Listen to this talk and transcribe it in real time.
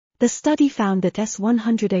The study found that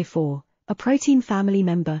S100A4, a protein family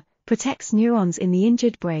member, protects neurons in the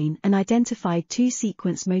injured brain and identified two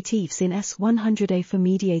sequence motifs in S100A4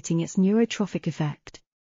 mediating its neurotrophic effect.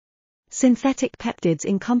 Synthetic peptides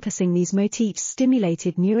encompassing these motifs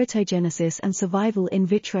stimulated neurotogenesis and survival in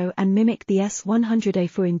vitro and mimic the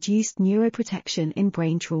S100A4-induced neuroprotection in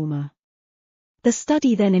brain trauma. The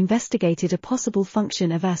study then investigated a possible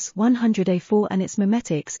function of S100A4 and its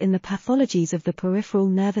mimetics in the pathologies of the peripheral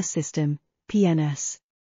nervous system, PNS.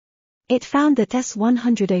 It found that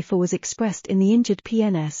S100A4 was expressed in the injured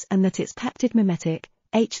PNS and that its peptide mimetic,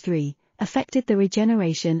 H3, affected the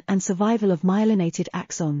regeneration and survival of myelinated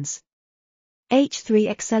axons. H3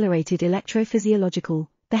 accelerated electrophysiological,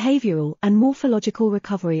 behavioral and morphological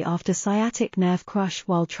recovery after sciatic nerve crush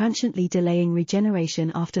while transiently delaying regeneration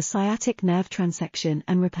after sciatic nerve transection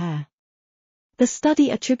and repair. The study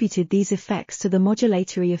attributed these effects to the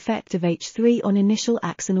modulatory effect of H3 on initial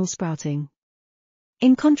axonal sprouting.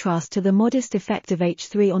 In contrast to the modest effect of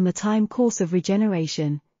H3 on the time course of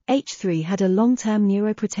regeneration, H3 had a long-term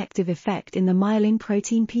neuroprotective effect in the myelin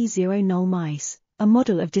protein P0 null mice, a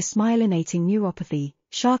model of dysmyelinating neuropathy,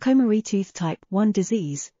 Charcot-Marie-Tooth type 1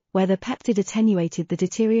 disease, where the peptide attenuated the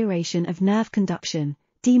deterioration of nerve conduction,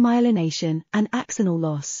 demyelination and axonal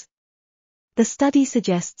loss. The study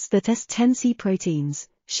suggests that S10C proteins,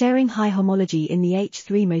 sharing high homology in the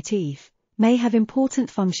H3 motif, may have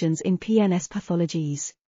important functions in PNS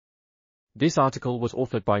pathologies. This article was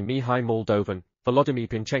authored by Mihai Moldovan, Volodymyr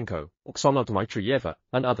Pinchenko, Oksana Dmytriyeva,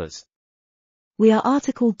 and others. We are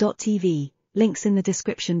article.tv, links in the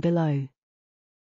description below.